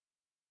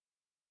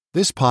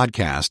This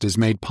podcast is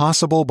made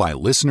possible by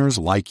listeners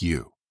like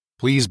you.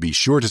 Please be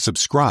sure to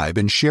subscribe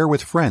and share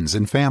with friends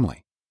and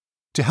family.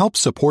 To help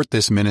support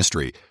this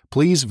ministry,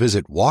 please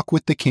visit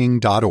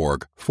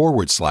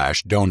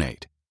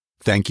walkwiththeking.org/donate.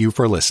 Thank you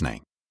for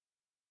listening.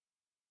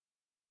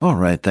 All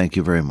right, thank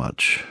you very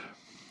much.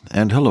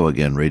 And hello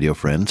again, radio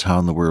friends. How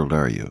in the world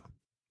are you?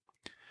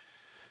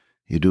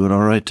 You doing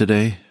all right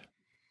today?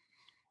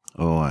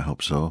 Oh, I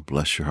hope so.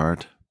 Bless your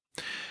heart.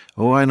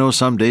 Oh, I know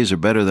some days are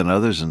better than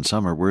others, and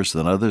some are worse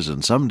than others,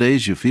 and some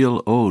days you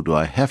feel, oh, do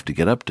I have to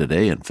get up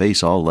today and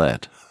face all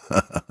that?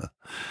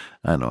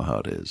 I know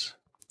how it is.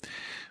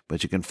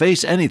 But you can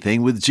face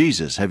anything with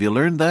Jesus. Have you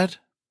learned that?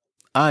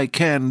 I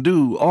can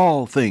do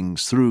all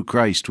things through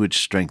Christ which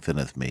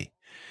strengtheneth me,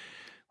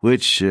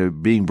 which,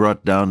 being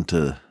brought down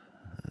to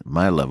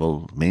my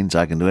level, means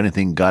I can do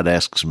anything God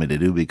asks me to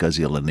do because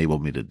He'll enable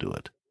me to do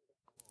it.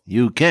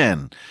 You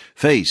can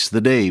face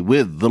the day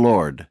with the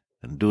Lord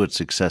and do it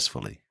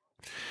successfully.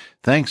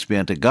 Thanks be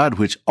unto God,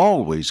 which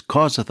always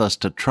causeth us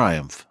to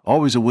triumph,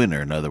 always a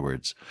winner, in other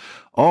words,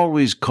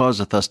 always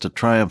causeth us to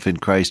triumph in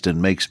Christ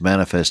and makes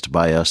manifest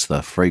by us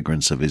the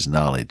fragrance of His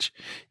knowledge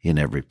in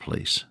every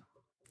place.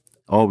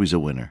 Always a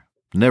winner,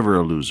 never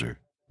a loser,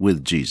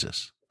 with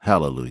Jesus.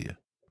 Hallelujah.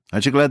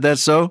 Aren't you glad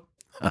that's so?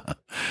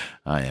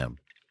 I am.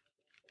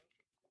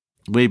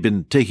 We've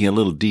been taking a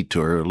little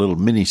detour, a little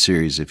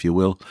mini-series, if you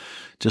will,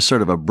 just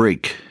sort of a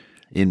break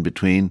in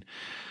between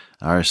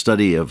our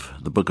study of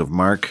the book of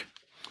Mark.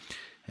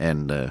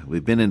 And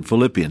we've been in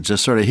Philippians,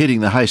 just sort of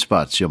hitting the high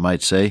spots, you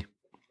might say.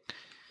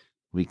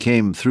 We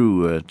came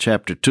through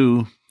chapter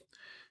 2,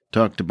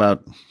 talked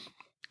about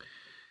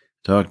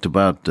the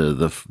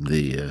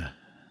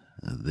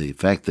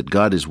fact that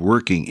God is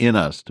working in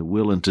us to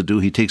will and to do.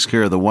 He takes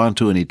care of the want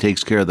to, and He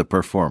takes care of the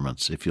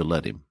performance, if you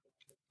let Him.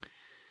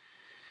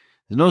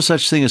 There's no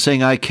such thing as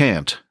saying, I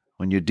can't,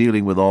 when you're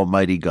dealing with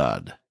Almighty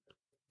God.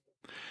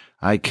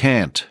 I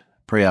can't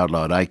pray out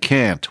loud. I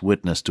can't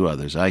witness to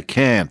others. I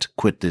can't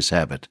quit this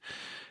habit.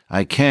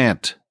 I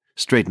can't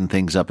straighten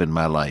things up in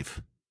my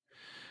life.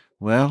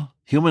 Well,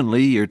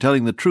 humanly, you're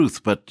telling the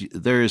truth, but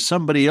there is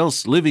somebody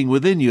else living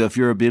within you if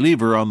you're a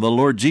believer on the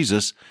Lord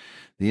Jesus.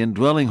 The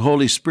indwelling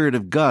Holy Spirit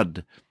of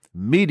God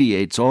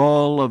mediates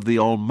all of the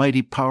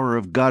almighty power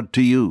of God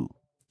to you.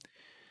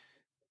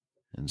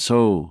 And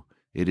so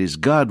it is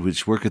God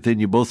which worketh in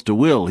you both to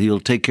will. He'll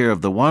take care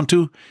of the want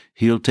to.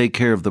 He'll take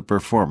care of the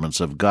performance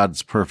of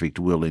God's perfect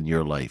will in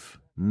your life.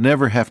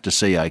 Never have to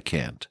say, I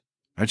can't.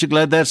 Aren't you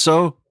glad that's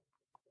so?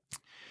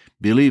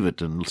 Believe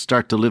it and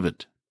start to live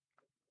it.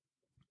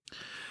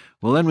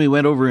 Well, then we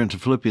went over into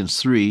Philippians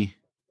 3,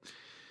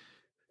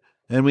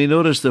 and we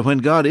noticed that when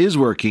God is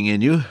working in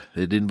you,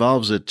 it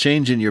involves a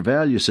change in your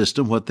value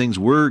system. What things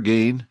were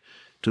gain,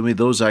 to me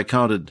those I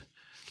counted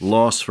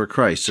loss for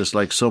Christ, just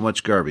like so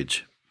much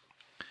garbage.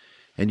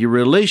 And your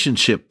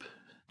relationship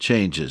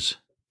changes.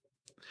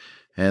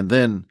 And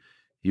then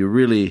you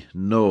really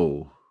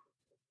know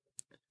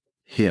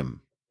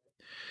Him.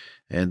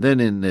 And then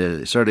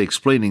in started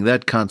explaining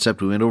that concept,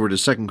 we went over to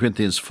 2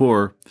 Corinthians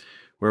 4,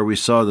 where we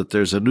saw that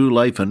there's a new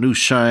life, a new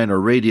shine or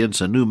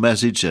radiance, a new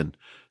message, and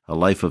a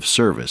life of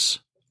service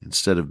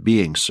instead of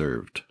being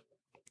served.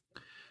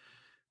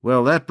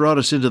 Well, that brought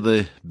us into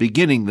the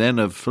beginning then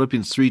of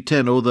Philippians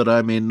 3:10, oh, that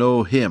I may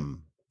know Him,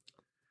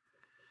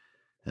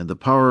 and the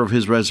power of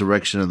His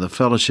resurrection and the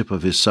fellowship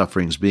of His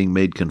sufferings, being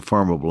made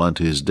conformable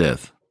unto His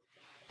death.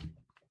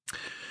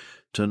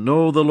 To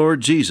know the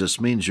Lord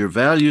Jesus means your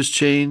values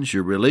change,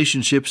 your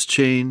relationships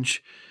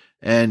change,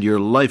 and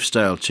your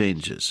lifestyle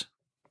changes.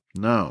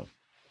 Now,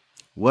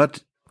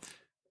 what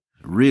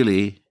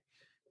really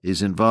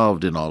is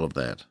involved in all of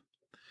that?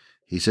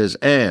 He says,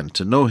 and,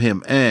 to know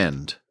Him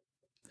and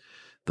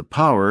the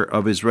power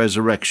of His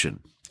resurrection.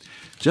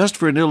 Just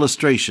for an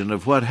illustration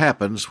of what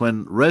happens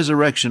when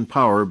resurrection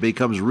power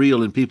becomes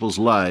real in people's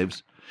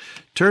lives,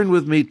 turn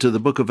with me to the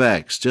book of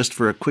Acts, just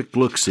for a quick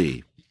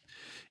look-see.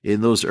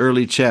 In those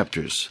early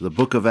chapters, the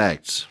book of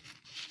Acts.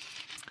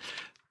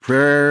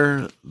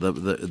 Prayer,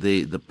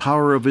 the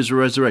power of His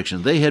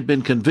resurrection. They had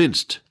been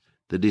convinced,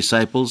 the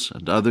disciples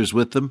and others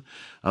with them,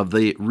 of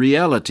the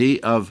reality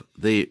of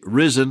the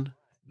risen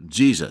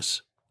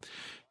Jesus.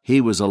 He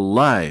was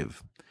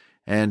alive.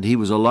 And He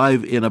was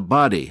alive in a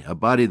body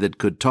that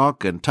could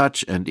talk and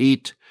touch and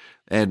eat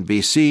and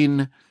be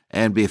seen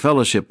and be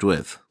fellowshipped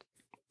with.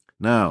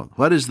 Now,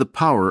 what is the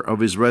power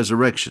of His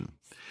resurrection?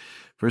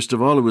 First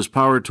of all, it was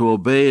power to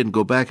obey and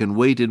go back and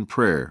wait in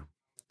prayer.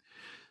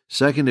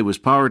 Second, it was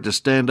power to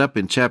stand up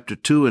in chapter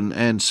 2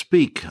 and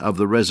speak of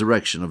the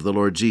resurrection of the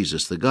Lord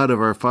Jesus. The God of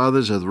our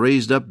fathers hath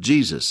raised up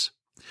Jesus,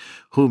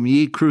 whom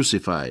ye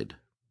crucified.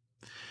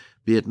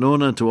 Be it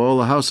known unto all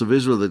the house of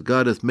Israel that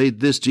God hath made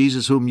this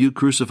Jesus, whom you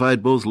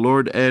crucified, both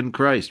Lord and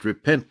Christ.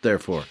 Repent,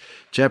 therefore.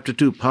 Chapter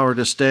 2, power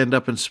to stand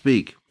up and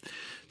speak.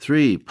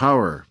 3,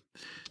 power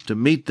to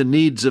meet the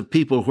needs of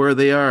people where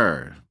they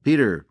are.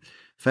 Peter,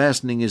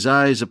 fastening his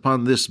eyes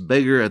upon this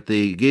beggar at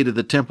the gate of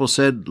the temple,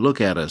 said,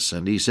 Look at us.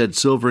 And he said,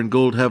 Silver and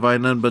gold have I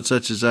none, but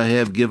such as I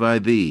have give I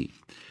thee.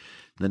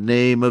 the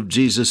name of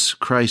Jesus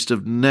Christ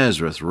of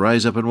Nazareth,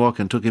 rise up and walk,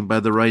 and took him by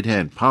the right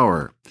hand.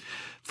 Power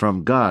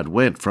from God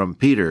went from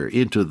Peter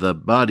into the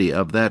body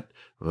of that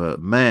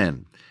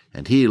man,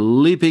 and he,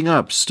 leaping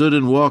up, stood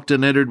and walked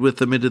and entered with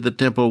them into the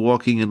temple,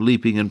 walking and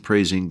leaping and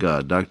praising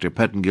God. Dr.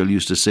 Pettengill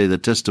used to say the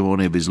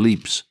testimony of his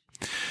leaps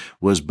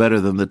was better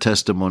than the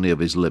testimony of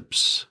his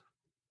lips.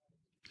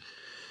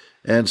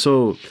 And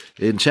so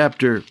in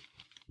chapter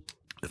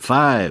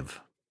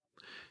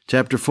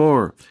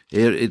 4,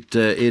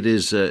 it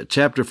is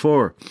chapter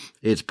 4,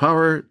 it's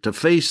power to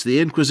face the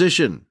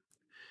Inquisition.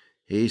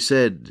 He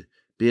said,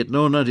 be it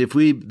known unto, if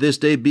we this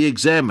day be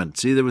examined.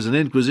 See, there was an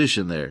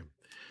inquisition there.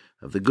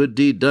 Of the good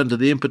deed done to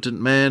the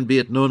impotent man, be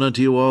it known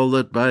unto you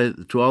all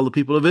to all the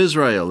people of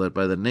Israel, that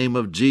by the name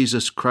of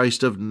Jesus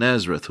Christ of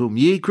Nazareth, whom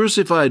ye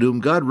crucified, whom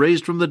God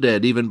raised from the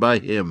dead, even by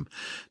him,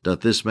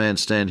 doth this man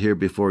stand here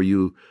before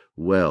you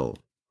well.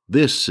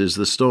 This is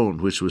the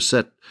stone which was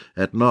set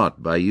at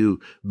naught by you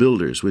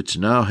builders, which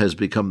now has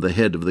become the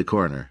head of the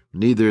corner.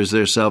 Neither is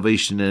there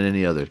salvation in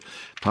any other.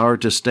 Power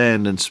to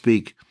stand and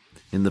speak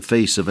in the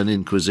face of an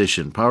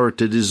inquisition. Power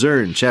to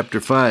discern, chapter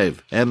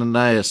 5,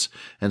 Ananias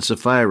and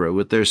Sapphira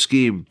with their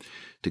scheme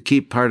to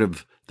keep part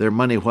of their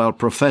money while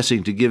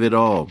professing to give it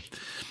all.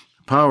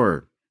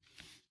 Power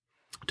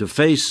to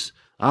face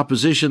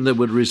opposition that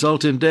would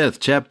result in death,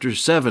 chapter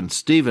 7,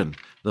 Stephen,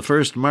 the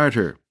first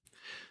martyr.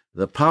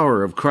 The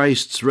power of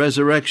Christ's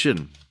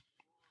resurrection.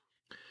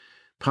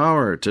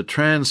 Power to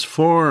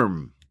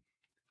transform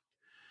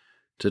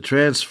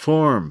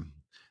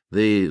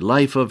the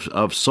life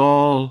of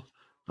Saul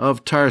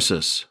of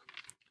Tarsus.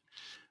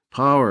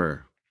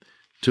 Power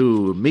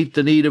to meet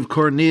the need of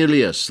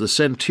Cornelius, the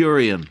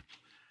centurion,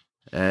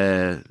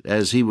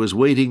 as he was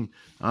waiting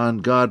on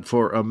God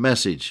for a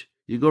message.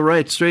 You go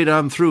right straight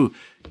on through,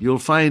 you'll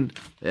find,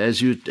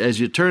 as you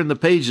turn the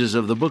pages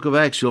of the book of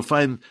Acts, you'll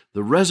find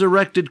the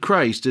resurrected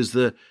Christ is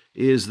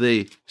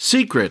the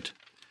secret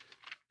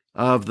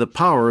of the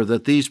power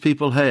that these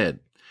people had.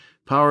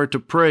 Power to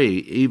pray,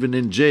 even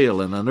in jail,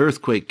 and an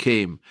earthquake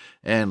came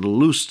and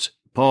loosed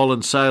Paul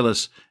and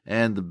Silas,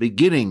 and the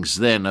beginnings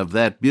then of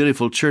that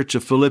beautiful church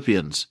of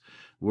Philippians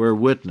were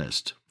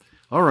witnessed.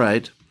 All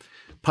right,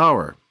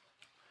 power.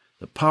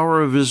 The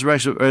power of his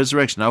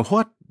resurrection. Now,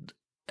 what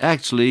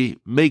actually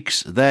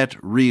makes that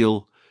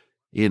real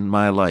in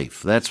my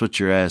life? That's what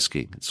you're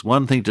asking. It's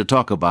one thing to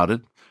talk about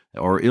it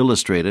or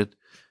illustrate it,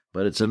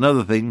 but it's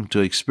another thing to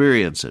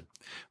experience it.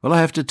 Well,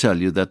 I have to tell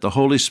you that the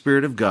Holy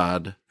Spirit of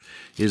God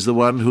is the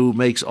one who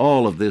makes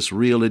all of this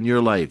real in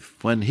your life.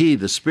 When He,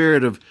 the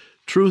Spirit of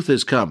truth,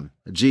 is come,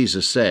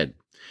 Jesus said,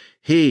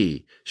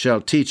 He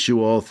shall teach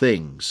you all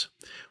things.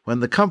 When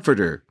the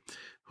Comforter,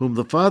 whom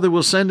the Father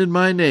will send in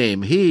my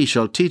name, He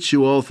shall teach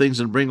you all things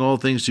and bring all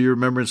things to your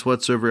remembrance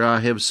whatsoever I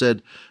have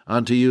said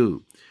unto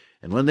you.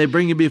 And when they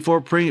bring you before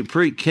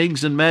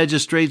kings and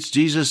magistrates,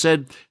 Jesus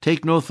said,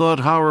 take no thought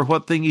how or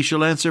what thing ye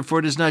shall answer, for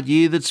it is not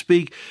ye that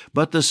speak,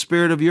 but the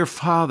Spirit of your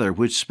Father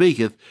which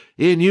speaketh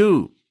in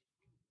you.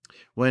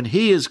 When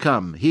He is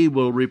come, He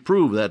will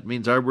reprove, that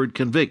means our word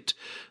convict,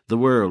 the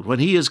world. When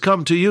He is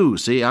come to you,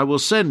 see, I will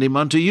send Him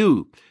unto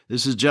you.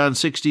 This is John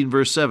 16,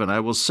 verse 7. I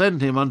will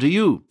send Him unto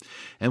you.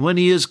 And when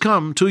He is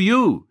come to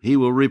you, He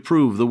will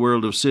reprove the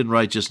world of sin,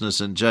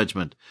 righteousness, and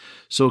judgment.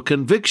 So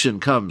conviction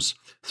comes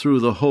through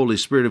the Holy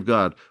Spirit of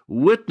God.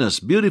 Witness,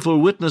 beautiful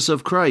witness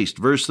of Christ.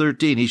 Verse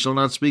 13, He shall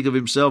not speak of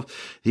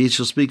Himself, He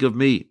shall speak of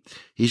me.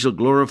 He shall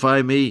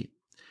glorify me,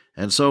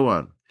 and so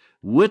on.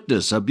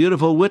 Witness, a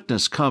beautiful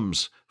witness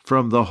comes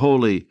from the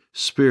Holy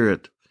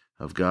Spirit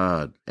of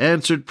God.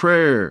 Answered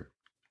prayer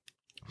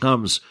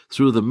comes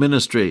through the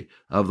ministry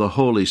of the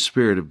Holy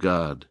Spirit of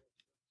God.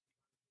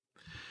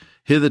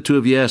 Hitherto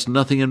have ye asked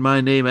nothing in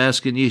my name,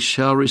 ask and ye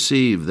shall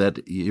receive,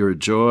 that your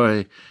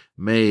joy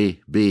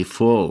may be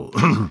full.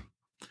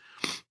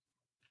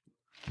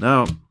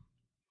 Now,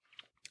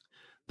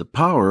 the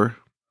power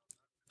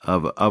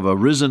of a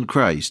risen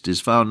Christ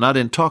is found not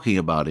in talking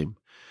about Him,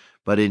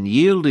 but in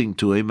yielding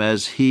to Him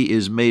as He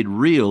is made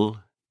real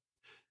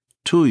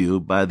to you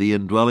by the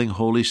indwelling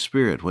Holy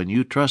Spirit. When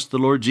you trust the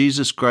Lord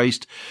Jesus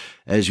Christ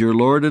as your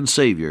Lord and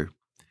Savior,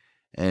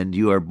 and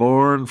you are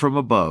born from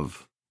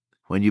above,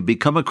 when you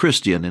become a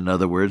Christian, in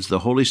other words, the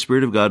Holy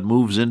Spirit of God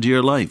moves into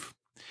your life.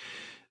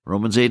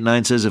 Romans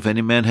 8:9 says, if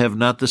any man have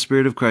not the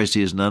Spirit of Christ,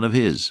 he is none of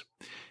His.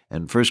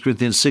 And 1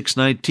 Corinthians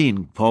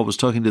 6:19, Paul was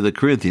talking to the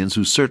Corinthians,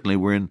 who certainly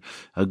were in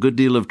a good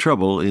deal of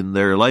trouble in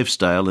their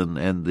lifestyle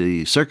and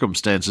the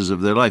circumstances of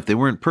their life. They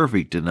weren't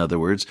perfect, in other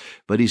words,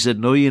 but he said,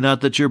 know ye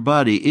not that your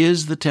body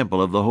is the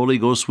temple of the Holy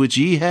Ghost, which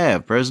ye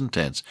have, present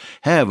tense,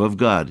 have of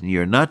God, and ye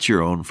are not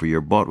your own, for ye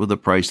are bought with a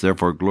price.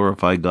 Therefore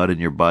glorify God in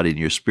your body and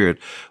your spirit,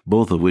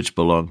 both of which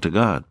belong to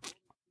God.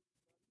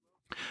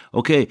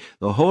 Okay,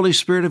 the Holy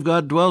Spirit of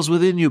God dwells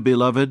within you,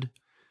 beloved,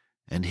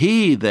 and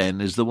He then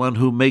is the one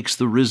who makes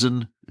the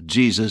risen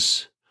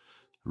Jesus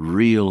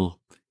real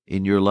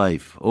in your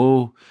life,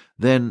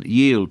 then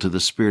yield to the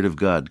Spirit of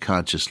God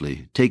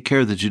consciously. Take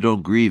care that you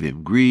don't grieve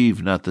Him.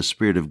 Grieve not the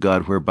Spirit of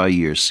God, whereby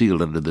ye are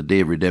sealed unto the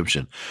day of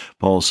redemption,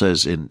 Paul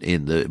says in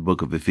the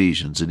book of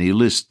Ephesians, and he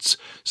lists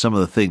some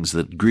of the things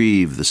that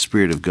grieve the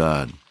Spirit of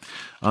God.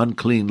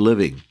 Unclean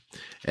living,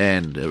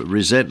 and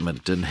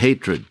resentment, and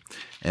hatred,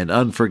 and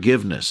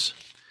unforgiveness,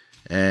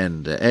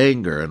 and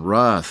anger, and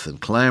wrath,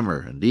 and clamor,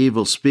 and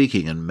evil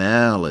speaking, and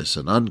malice,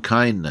 and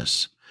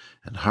unkindness,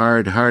 and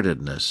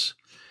hard-heartedness.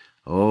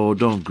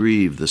 Don't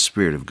grieve the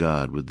Spirit of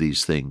God with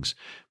these things,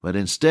 but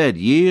instead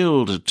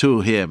yield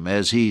to Him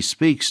as He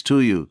speaks to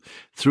you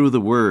through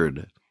the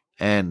Word,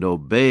 and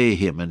obey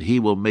Him, and He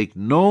will make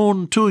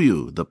known to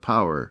you the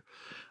power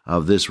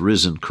of this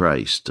risen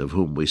Christ of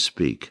whom we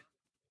speak.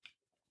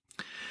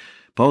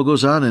 Paul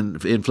goes on in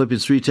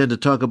Philippians 3:10 to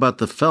talk about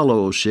the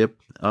fellowship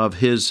of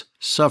His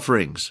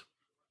sufferings.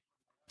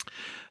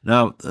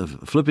 Now,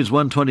 Philippians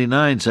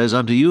 1:29 says,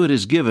 "Unto you it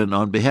is given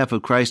on behalf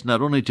of Christ not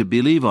only to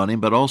believe on Him,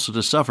 but also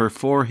to suffer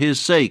for His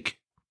sake."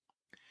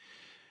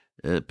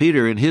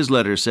 Peter in his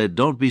letter said,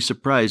 "Don't be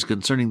surprised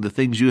concerning the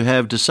things you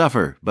have to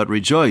suffer, but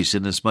rejoice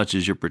inasmuch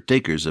as you're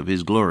partakers of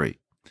His glory."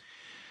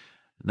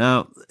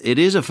 Now, it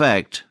is a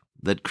fact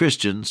that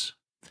Christians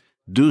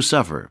do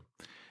suffer.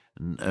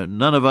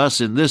 None of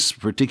us in this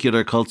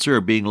particular culture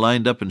are being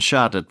lined up and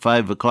shot at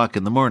 5 o'clock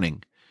in the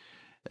morning.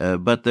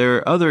 But there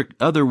are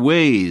other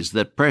ways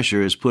that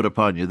pressure is put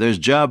upon you. There's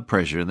job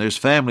pressure, and there's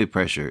family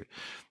pressure,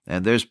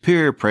 and there's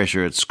peer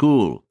pressure at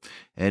school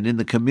and in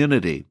the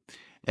community.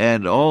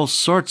 And all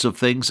sorts of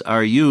things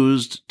are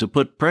used to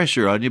put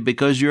pressure on you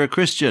because you're a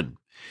Christian.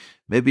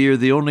 Maybe you're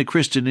the only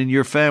Christian in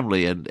your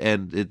family, and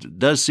it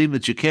does seem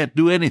that you can't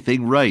do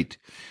anything right.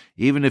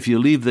 Even if you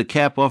leave the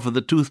cap off of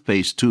the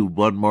toothpaste tube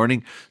one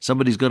morning,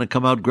 somebody's going to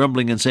come out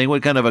grumbling and saying,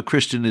 "What kind of a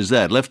Christian is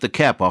that? Left the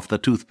cap off the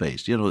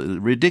toothpaste."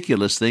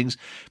 Ridiculous things,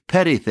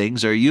 petty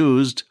things are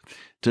used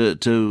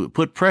to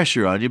put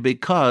pressure on you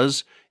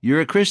because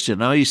you're a Christian.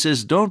 Now he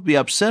says, don't be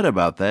upset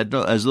about that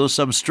as though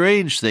some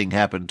strange thing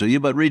happened to you,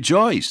 but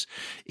rejoice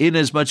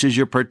inasmuch as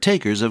you're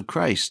partakers of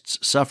Christ's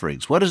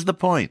sufferings. What is the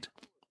point?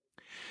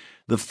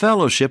 The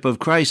fellowship of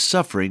Christ's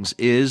sufferings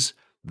is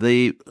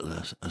the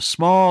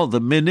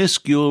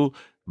minuscule,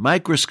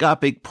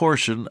 microscopic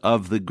portion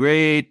of the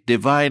great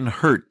divine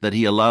hurt that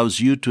He allows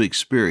you to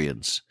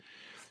experience.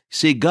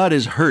 See, God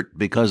is hurt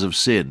because of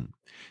sin.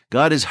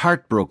 God is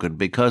heartbroken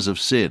because of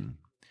sin.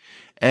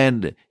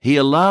 And He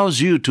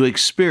allows you to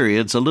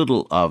experience a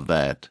little of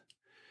that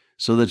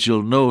so that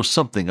you'll know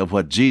something of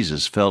what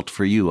Jesus felt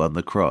for you on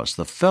the cross.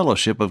 The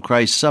fellowship of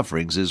Christ's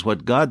sufferings is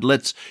what God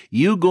lets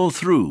you go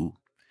through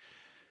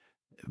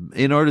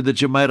in order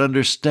that you might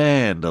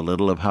understand a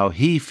little of how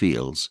He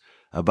feels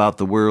about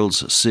the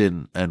world's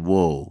sin and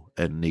woe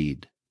and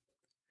need.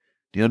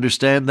 Do you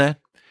understand that?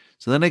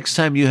 So the next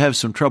time you have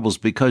some troubles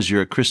because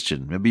you're a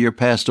Christian, maybe you're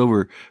passed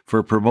over for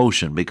a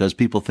promotion because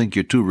people think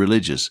you're too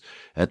religious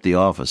at the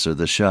office or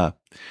the shop,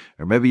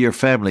 or maybe your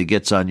family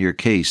gets on your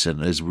case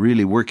and is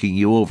really working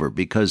you over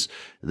because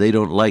they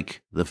don't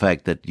like the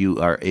fact that you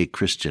are a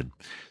Christian.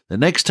 The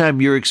next time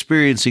you're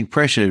experiencing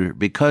pressure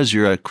because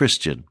you're a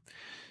Christian,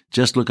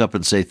 just look up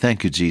and say,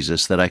 "Thank you,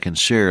 Jesus, that I can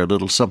share a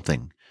little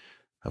something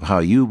of how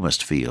you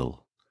must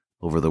feel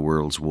over the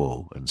world's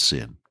woe and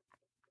sin."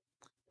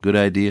 Good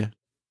idea?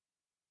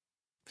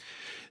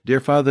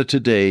 Dear Father,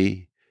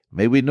 today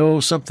may we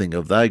know something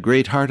of Thy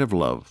great heart of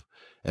love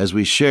as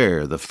we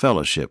share the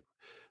fellowship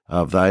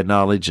of Thy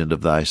knowledge and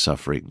of Thy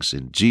sufferings.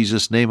 In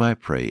Jesus' name I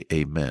pray,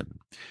 amen.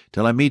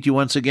 Till I meet you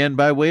once again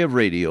by way of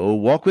radio,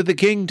 walk with the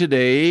King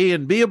today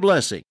and be a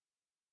blessing.